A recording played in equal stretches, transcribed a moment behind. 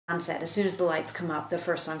Onset, as soon as the lights come up, the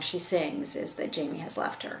first song she sings is that Jamie has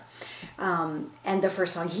left her. And the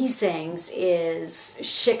first song he sings is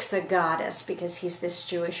Shoup, a Goddess, because he's this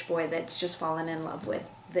Jewish boy that's just fallen in love with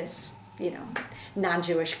this, you know,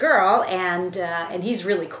 non-Jewish girl, and he's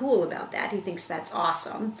really cool about that. He thinks that's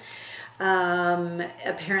awesome.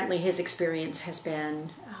 Apparently his experience has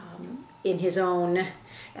been in his own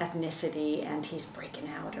ethnicity, and he's breaking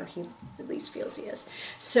out, or he at least feels he is.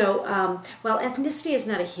 So while ethnicity is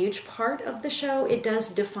not a huge part of the show, it does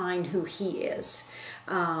define who he is.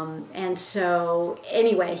 And so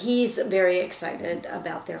anyway, he's very excited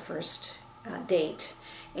about their first date,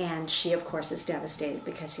 and she of course is devastated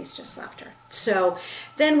because he's just left her. So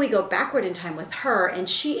then we go backward in time with her, and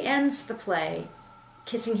she ends the play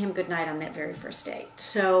kissing him goodnight on that very first date.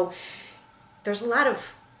 So there's a lot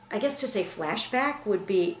of, I guess to say flashback would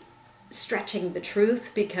be stretching the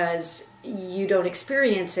truth, because you don't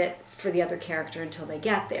experience it for the other character until they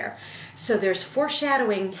get there. So there's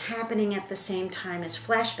foreshadowing happening at the same time as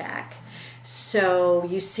flashback. So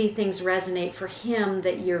you see things resonate for him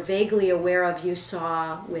that you're vaguely aware of you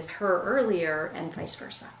saw with her earlier, and vice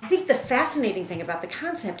versa. I think the fascinating thing about the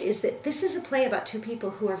concept is that this is a play about two people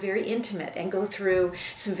who are very intimate and go through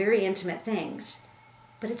some very intimate things.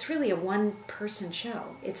 But it's really a one-person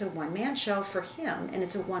show. It's a one-man show for him, and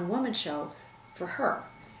it's a one-woman show for her.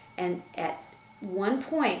 And at one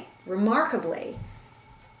point, remarkably,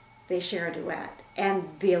 they share a duet. And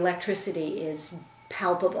the electricity is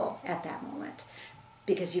palpable at that moment,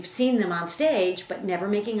 because you've seen them on stage, but never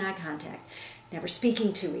making eye contact, never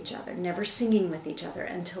speaking to each other, never singing with each other,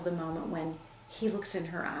 until the moment when he looks in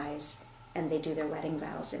her eyes and they do their wedding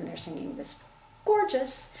vows, and they're singing this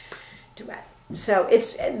gorgeous duet. So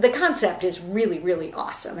it's, the concept is really, really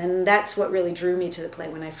awesome, and that's what really drew me to the play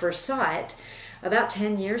when I first saw it about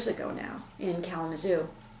 10 years ago now in Kalamazoo.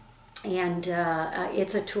 And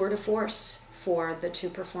it's a tour de force for the two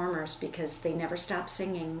performers, because they never stop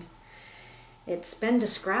singing. It's been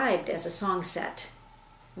described as a song set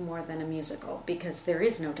more than a musical, because there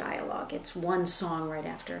is no dialogue. It's one song right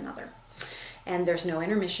after another. And there's no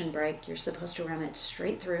intermission break. You're supposed to run it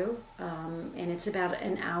straight through. And it's about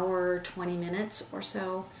an hour, 20 minutes or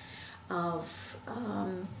so of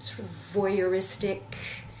sort of voyeuristic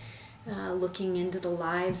looking into the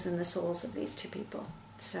lives and the souls of these two people.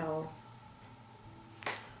 So,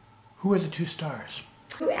 who are the two stars?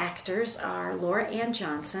 Two actors are Laura Ann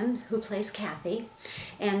Johnson, who plays Kathy,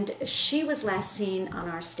 and she was last seen on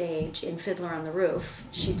our stage in Fiddler on the Roof.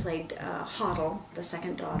 She played Hoddle, the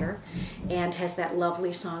second daughter, and has that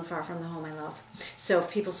lovely song, Far From the Home I Love. So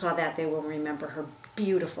if people saw that, they will remember her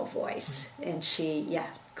beautiful voice, and she, yeah,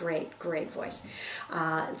 great, great voice.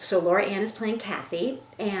 So Laura Ann is playing Kathy,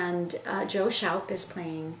 and Joe Shoup is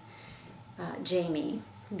playing Jamie,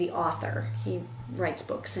 the author. He writes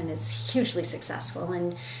books and is hugely successful,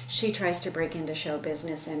 and she tries to break into show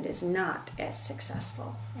business and is not as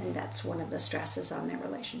successful, and that's one of the stresses on their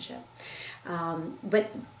relationship.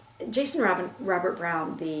 But Jason Robert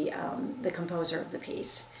Brown, the composer of the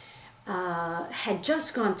piece, had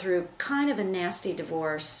just gone through kind of a nasty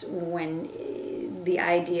divorce when the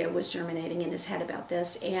idea was germinating in his head about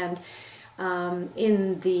this, and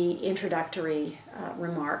in the introductory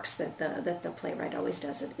remarks that the playwright always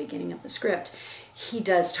does at the beginning of the script, he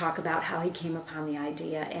does talk about how he came upon the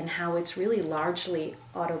idea and how it's really largely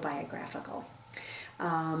autobiographical.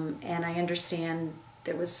 And I understand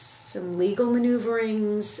there was some legal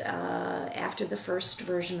maneuverings after the first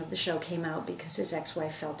version of the show came out, because his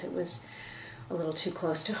ex-wife felt it was a little too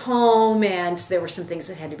close to home, and there were some things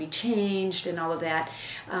that had to be changed and all of that.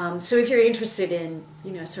 So if you're interested in,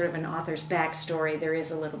 you know, sort of an author's backstory, there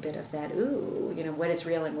is a little bit of that, ooh, you know, what is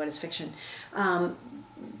real and what is fiction.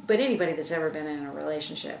 But anybody that's ever been in a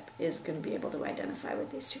relationship is going to be able to identify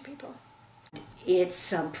with these two people. It's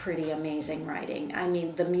some pretty amazing writing. I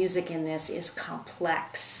mean, the music in this is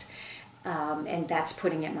complex, and that's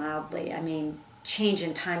putting it mildly. I mean, change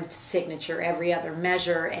in time signature every other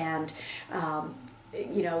measure, and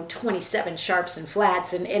you know, 27 sharps and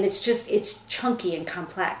flats, and it's just, it's chunky and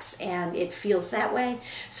complex, and it feels that way.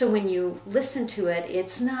 So when you listen to it,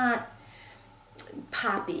 it's not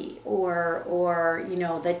poppy or you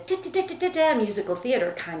know, the da-da-da-da-da musical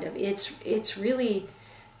theater kind of. It's really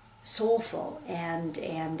soulful and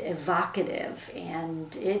evocative,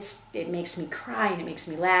 and it makes me cry and it makes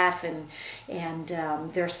me laugh, and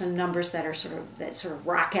there are some numbers that are sort of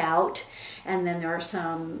rock out, and then there are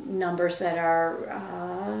some numbers that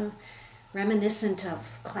are reminiscent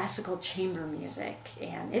of classical chamber music,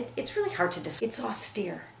 and it's really hard to describe. It's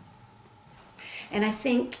austere, and I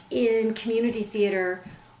think in community theater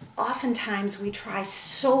oftentimes we try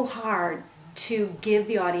so hard to give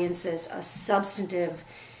the audiences a substantive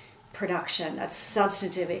production, a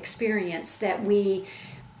substantive experience, that we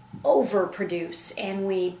overproduce and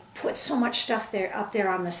we put so much stuff up there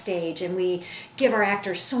on the stage, and we give our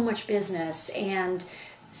actors so much business, and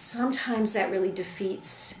sometimes that really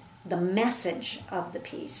defeats the message of the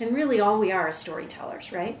piece. And really all we are is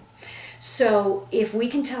storytellers, right? So if we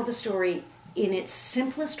can tell the story in its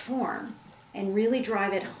simplest form and really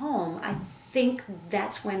drive it home, I think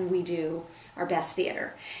that's when we do our best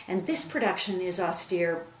theater. And this production is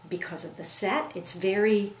austere because of the set. It's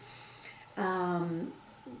very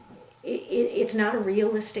it's not a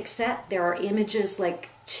realistic set. There are images like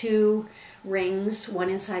two rings, one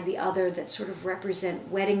inside the other, that sort of represent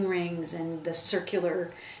wedding rings and the circular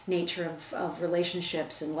nature of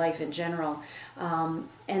relationships and life in general.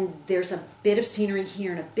 And there's a bit of scenery here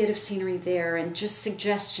and a bit of scenery there, and just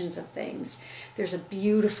suggestions of things. There's a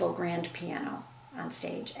beautiful grand piano on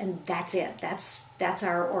stage, and that's it. That's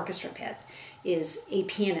our orchestra pit, is a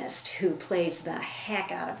pianist who plays the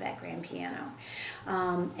heck out of that grand piano.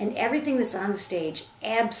 And everything that's on the stage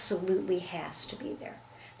absolutely has to be there.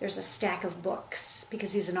 There's a stack of books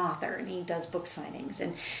because he's an author and he does book signings,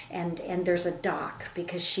 and there's a dock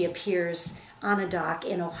because she appears on a dock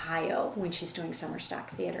in Ohio when she's doing summer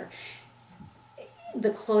stock theater. The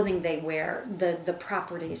clothing they wear, the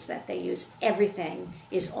properties that they use, everything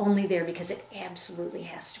is only there because it absolutely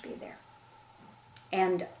has to be there.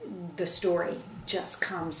 And the story just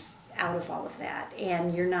comes out of all of that,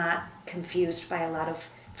 and you're not confused by a lot of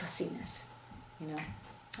fussiness, you know.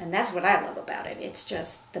 And that's what I love about it. It's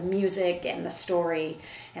just the music and the story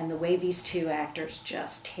and the way these two actors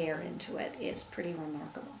just tear into it is pretty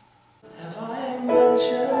remarkable. Have I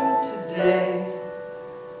mentioned today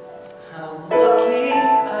how lucky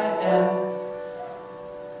I am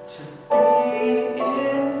to be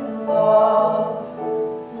in love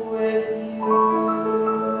with you?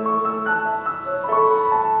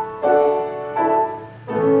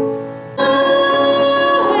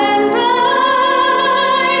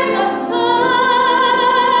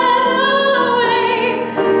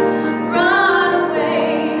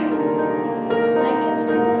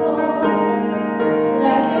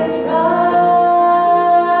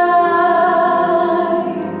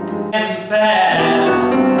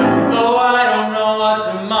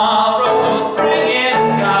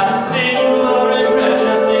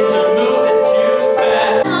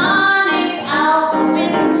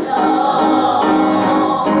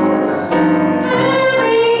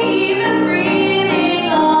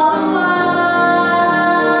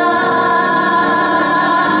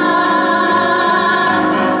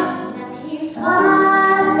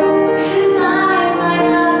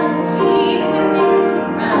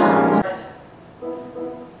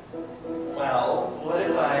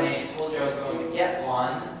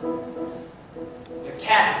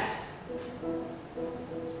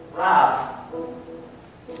 Rob.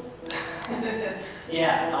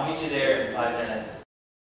 Yeah, I'll meet you there in 5 minutes.